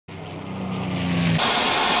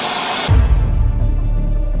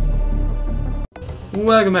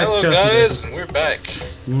Welcome back Hello to guys, and we're back.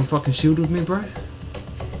 You wanna fucking shield with me, bro?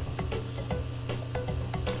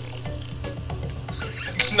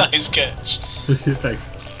 Nice catch. Thanks.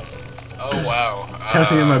 Oh wow.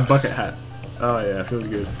 Casting in my bucket hat. Oh yeah, feels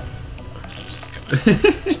good.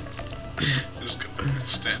 Just gonna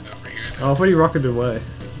stand over here. Oh, I thought you rocketed away.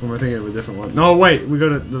 Or am I thinking of a different one? No, wait, we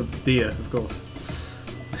got the deer, of course.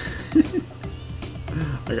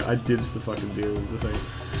 I dibs the fucking deer with the thing.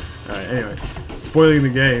 Alright, anyway. Spoiling the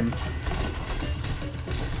game.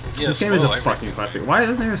 Yeah, This game is a fucking classic. Why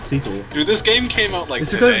isn't there a sequel? Dude, this game came out like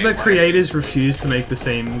It's today. because the creators refuse to make the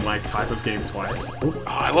same like type of game twice. Oh,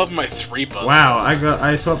 I love my 3 buzzes. Wow,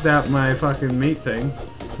 I swapped out my fucking meat thing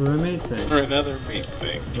for a meat thing. For another meat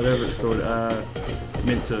thing. Whatever it's called,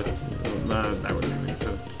 mincer. No, that wouldn't be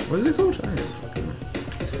mincer. What is it called? I don't know, fucking know.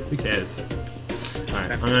 Who cares?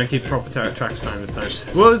 Alright, I'm gonna keep proper track of time this time.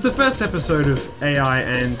 Well, it's the first episode of AI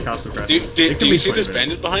and Castle Crashers. Do you see this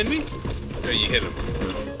bandit behind me? No, you hit him.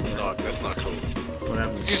 Dog, that's not cool. What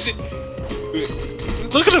happened? Did you see?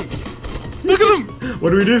 Look at him! Look at him!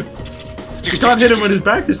 What do we do? You can't hit him when his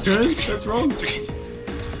back is turned. That's wrong.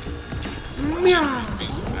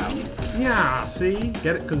 Yeah, see?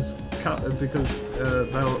 Get it? Because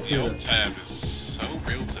the old tab is so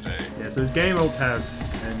real today. Yeah, so it's game alt tabs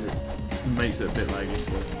and it makes it a bit laggy,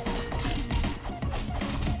 so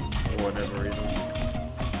for whatever reason.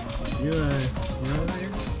 You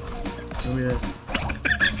over there?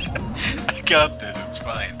 I got this, it's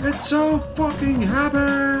fine. It's so fucking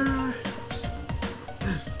happy!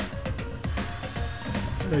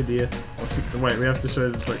 Oh dear. Wait, we have to show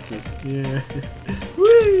the flexes. Yeah.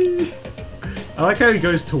 Whee! I like how he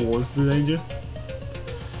goes towards the danger.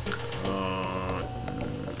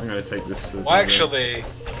 I'm gonna take this. Well, actually,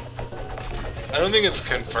 I don't think it's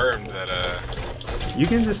confirmed that, You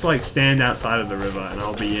can just, like, stand outside of the river and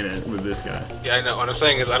I'll be in it with this guy. Yeah, I know. What I'm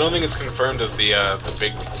saying is I don't think it's confirmed that the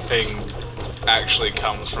big thing actually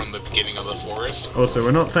comes from the beginning of the forest. Also,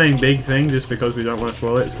 we're not saying big thing just because we don't want to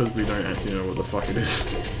spoil it, it's because we don't actually know what the fuck it is.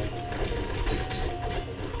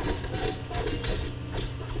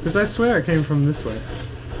 Because I swear it came from this way.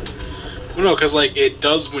 Well, no, because, like, it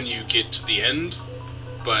does when you get to the end,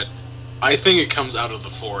 but I think it comes out of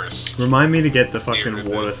the forest. Remind me to get the fucking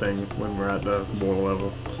water thing when we're at the water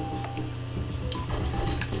level.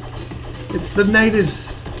 It's the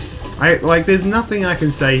natives! There's nothing I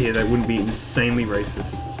can say here that wouldn't be insanely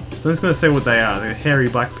racist. So I'm just gonna say what they are. They're hairy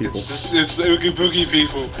black people. It's the Oogie Boogie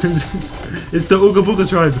people. It's the Ooga Booga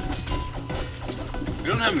tribe. We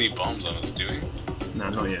don't have any bombs on us, do we?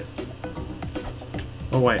 Nah, not yet.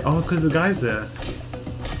 Oh wait, oh, because the guy's there.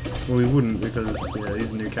 Well, we wouldn't because, yeah,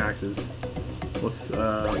 these are new characters. What was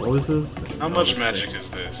the... How much magic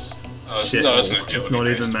is this? Oh, shit, no, it's not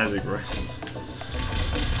even magic, right?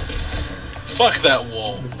 Fuck that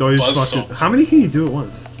wall. Those fucking... How many can you do at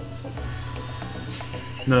once?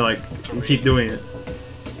 No, like, you keep doing it.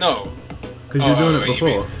 No. Because you're doing it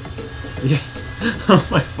before. Yeah. Oh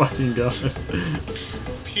my fucking god.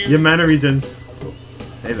 Your mana regens.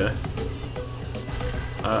 Hey there.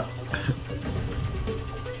 God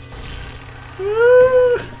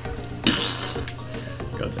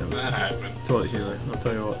damn it. That happened. Toilet humor, I'll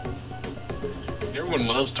tell you what. Everyone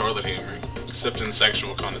loves toilet humor, except in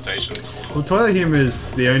sexual connotations. Well, toilet humor is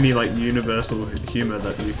the only, like, universal humor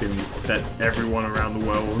that you can... that everyone around the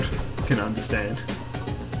world can understand.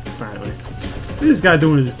 Apparently. Look at this guy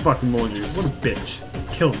doing his fucking laundry. What a bitch.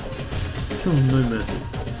 Kill him. Kill him, no mercy.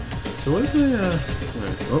 So where's my,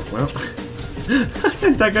 oh, well.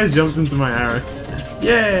 That guy jumped into my arrow.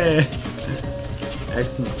 Yeah!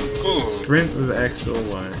 Excellent. Ooh. Sprint with X or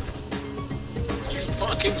Y. You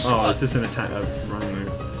fucking slut. Oh, it's just an attack, running move.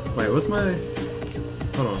 Wait, what's my...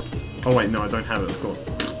 Hold on. Oh wait, no, I don't have it, of course.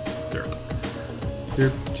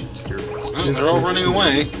 Oh, they're all running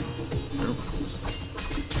away.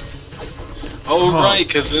 Oh, right,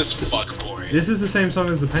 because this fuckboy. This is the same song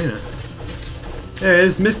as the painter. Yeah,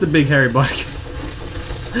 it's Mr. Big Hairy Black.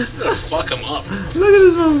 I'm gonna fuck him up. Look at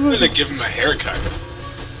this motherfucker. I'm gonna give him a haircut.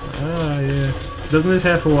 Ah, yeah. Doesn't his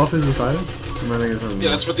hair fall off as a fighter? I think it's yeah,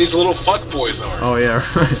 that's what these little fuckboys are. Oh, yeah,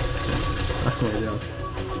 right. Oh, yeah.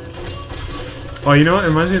 Oh, you know what? It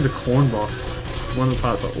reminds me of the corn boss. One of the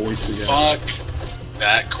parts I always forget. Fuck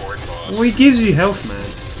that corn boss. Well, he gives you health, man.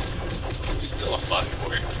 He's still a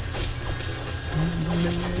fuckboy.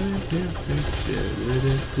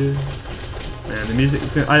 Man, the music.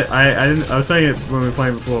 I was saying it when we were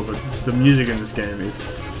playing before, but the music in this game is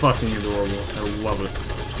fucking adorable. I love it.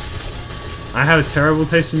 I have a terrible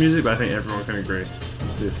taste in music, but I think everyone can agree.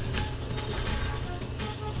 This.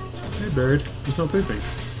 Hey, bird. He's not pooping.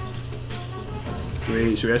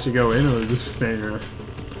 Should we actually go in, or just standing around?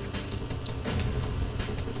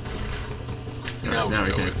 No, now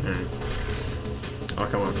we we can. go in. Alright. Oh,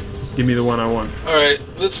 come on. Give me the one I want. Alright,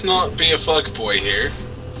 let's not be a fuckboy here.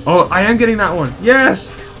 Oh, I am getting that one.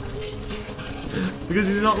 Yes! Because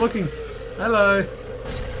he's not looking. Hello.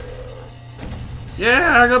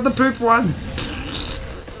 Yeah, I got the poop one.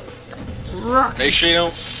 Rock. Make sure you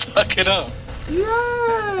don't fuck it up.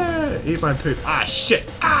 Yeah! Eat my poop. Ah, shit.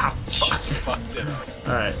 Ah, fuck. Fucked it up.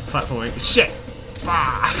 Alright, platforming. Shit.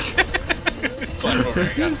 Fuck.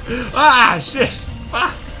 Platforming, yeah. Ah, shit.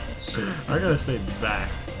 Fuck. I gotta stay back.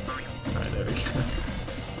 Alright, there we go.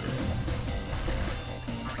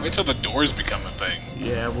 Wait till the doors become a thing.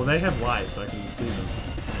 Yeah, well, they have lights, so I can see them.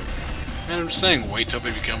 Man, I'm just saying, wait till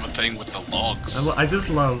they become a thing with the logs. I just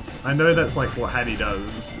love. I know that's like what Hattie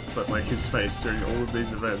does, but like his face during all of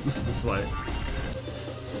these events, it's like.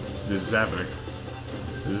 This is happening.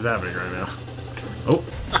 This is happening right now. Oh!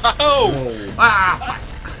 Oh! Whoa. Ah!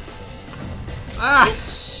 Fuck. Ah!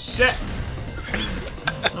 Shit!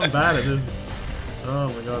 I'm bad at this. Oh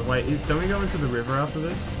my god, wait, don't we go into the river after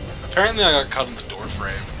this? Apparently I got caught in the door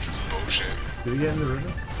frame, which is bullshit. Did we get in the river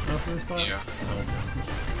after this part? Yeah. Oh, okay.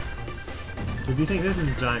 So do you think this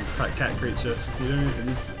is a giant cat creature? You don't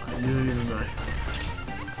even know.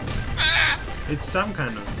 It's some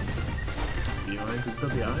kind of feline, because it's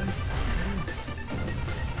got the eyes.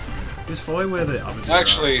 Just follow where the other two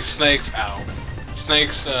Actually, snakes, ow.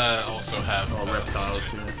 Snakes also have reptiles,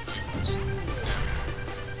 snake yeah. boobs.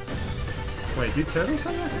 Wait, do turtles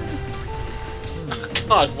have that kind?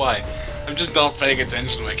 God, why? I'm just not paying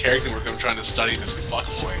attention to my character work. I'm trying to study this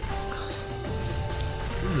fuckboy.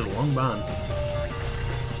 This is a long barn.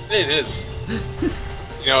 It is.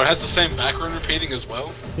 You know, it has the same background repeating as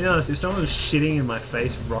well. You know, if someone was shitting in my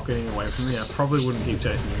face, rocketing away from me, I probably wouldn't keep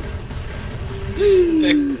chasing him.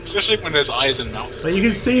 Especially when his eyes and mouth is But you can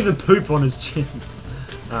moving. see the poop on his chin.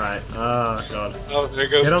 Alright, oh god. Oh, there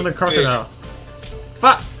goes Get on the crocodile.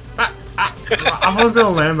 Fuck! Ah, ah. I was gonna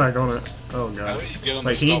land back on it. Oh god.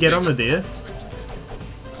 Wait, can you get on the deer?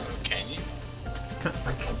 Can you?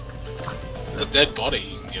 I can't. Fuck. It's a dead body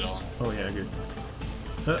you can get on. Oh yeah, good.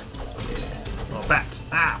 Oh, bats.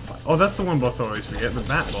 Ah! Fuck. Oh, that's the one boss I always forget. The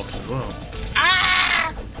bat boss as well.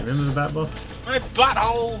 Ah! Remember the bat boss? My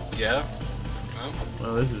butthole! Yeah. Well,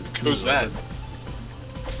 Well, this is... who's that?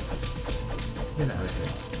 Get out of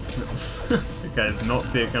here. That guy's not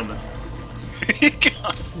fair coming. He's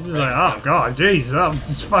just like, oh god, jeez, I'm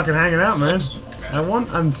just fucking hanging out, man.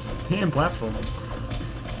 I'm here in platform.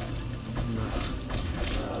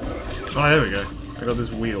 Oh, there we go. I got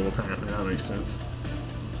this wheel, apparently, that makes sense.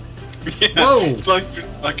 Yeah, Whoa! it's like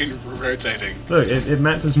fucking rotating. Look, it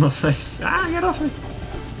matches my face. Ah, get off me!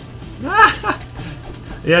 Ah!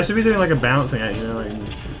 Yeah, I should be doing like a balancing act, you know, like...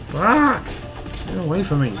 Fuck! Get away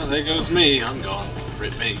from me. Oh, there goes me. I'm gone.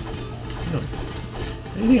 Rip me.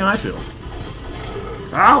 Anything I feel.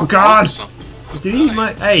 Oh god! Something. Did he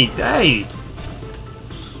my... Hey, hey!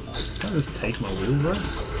 Can't just take my wheel, bro.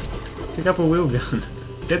 Pick up a wheel gun.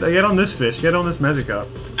 Get on this fish. Get on this magic carp.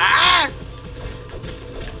 Ah!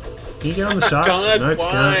 Can you get on the sharks? God, Nope,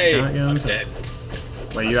 why? can't get on the I'm sharks.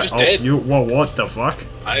 dead. Wait, you... just Oh, dead. you... Whoa, what the fuck?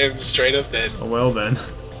 I am straight up dead. Oh, well then.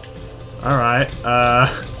 Alright,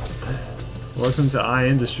 welcome to I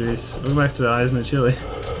Industries. Welcome back to Eyes No Chili.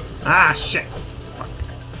 Ah, shit! Fuck.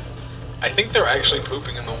 I think they're actually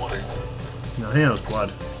pooping in the water. No, I think that was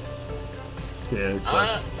blood. Yeah, it's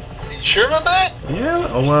blood. You sure about that? Yeah,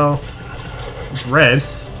 oh well. It's red.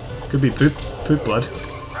 Could be poop blood.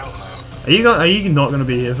 I don't know. Are you not gonna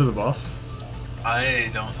be here for the boss? I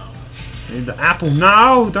don't know. I need the apple.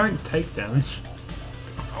 No! Don't take damage.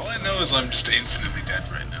 All I know is I'm just infinitely dead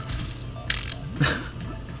right now.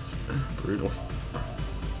 It's brutal.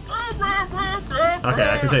 Okay,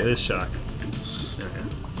 I can take this shark. Okay.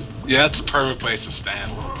 Yeah, that's a perfect place to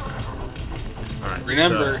stand. Alright.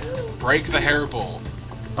 Remember, so- break the hairball.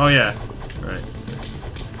 Oh yeah. Right. So.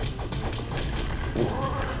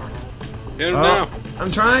 Hit him Oh, now.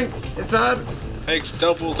 I'm trying. It's hard. Takes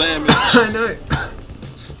double damage. I know.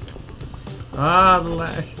 Ah, the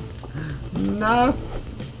lag. No.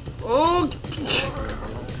 Oh.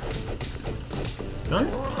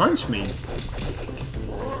 Don't punch me.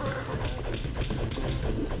 Oh.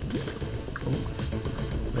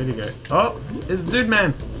 Where'd he go? Oh, it's the dude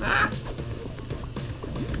man. Ah.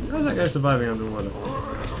 How's that guy surviving underwater?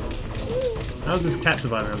 How's this cat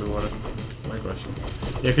surviving underwater? My question.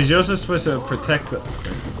 Yeah, because you're also supposed to protect the...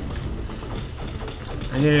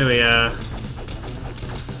 And here we are.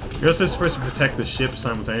 You're also supposed to protect the ship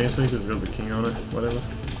simultaneously because it's got the king on it, whatever.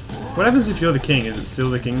 What happens if you're the king? Is it still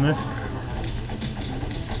the king there?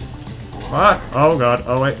 Fuck! Oh god!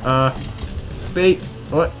 Oh wait! B.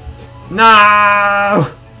 What? No!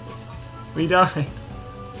 We died.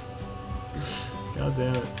 God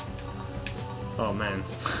damn it! Oh man,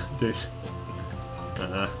 dude.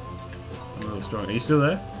 I'm a little strong. Are you still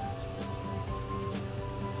there?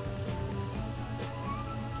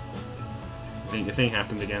 Your thing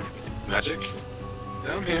happened again. Magic?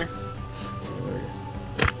 Yeah, I'm here.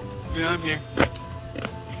 Yeah, I'm here.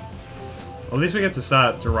 Well, at least we get to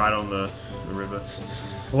start to ride on the river.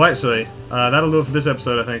 Well, actually, that'll do it for this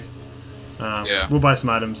episode, I think. Yeah. We'll buy some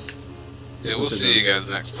items. Yeah, we'll see you guys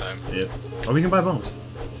next time. Yep. Oh, we can buy bombs.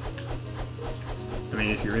 I mean,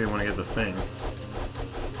 if you really want to get the thing.